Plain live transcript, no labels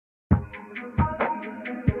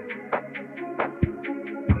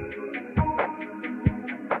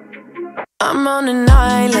I'm on an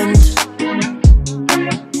island,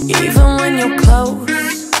 even when you're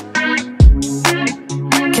close.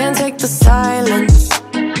 Can't take the silence,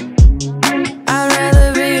 I'd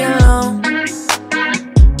rather be alone.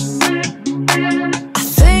 I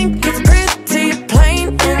think it's pretty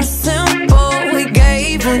plain and simple. We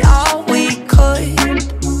gave it all we could.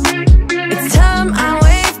 It's time I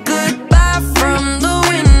wave goodbye from the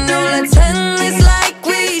window. Let's end this like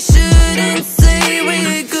we shouldn't say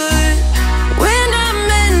we're good. We're not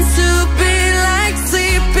meant to be like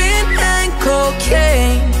sleeping and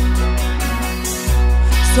cocaine,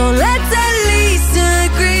 so let's at least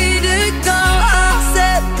agree to go our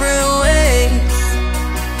separate ways.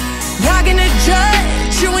 Not gonna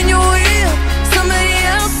judge you when you're with somebody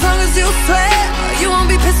else, long as you swear you won't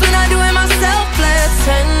be pissed when I do it myself. Let's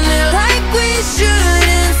end it like we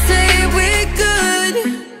shouldn't say we're good.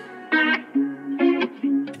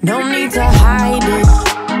 No need to hide it,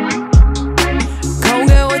 go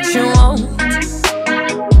get what you want.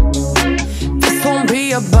 This won't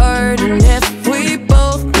be a burden if we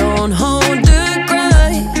both don't hold a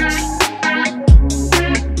grudge.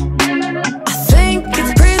 I think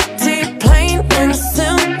it's pretty plain and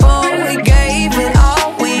simple. We gave it all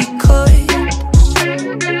we could.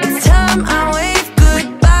 It's time I wave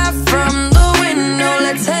goodbye from the window.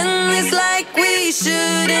 Let's end this like we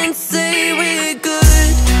shouldn't say we're good.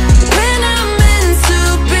 We're not meant to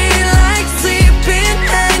be like sleeping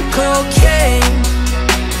and cocaine,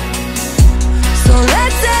 so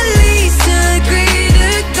let's at least agree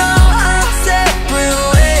to go our separate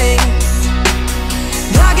ways.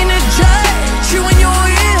 Not gonna judge you when you're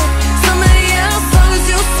with somebody else, long as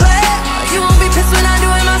you swear you won't be pissed when I do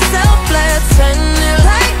it myself. Let's end it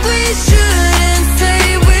like we shouldn't say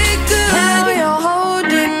we're good. Now you're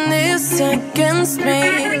holding this against me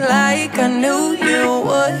like I knew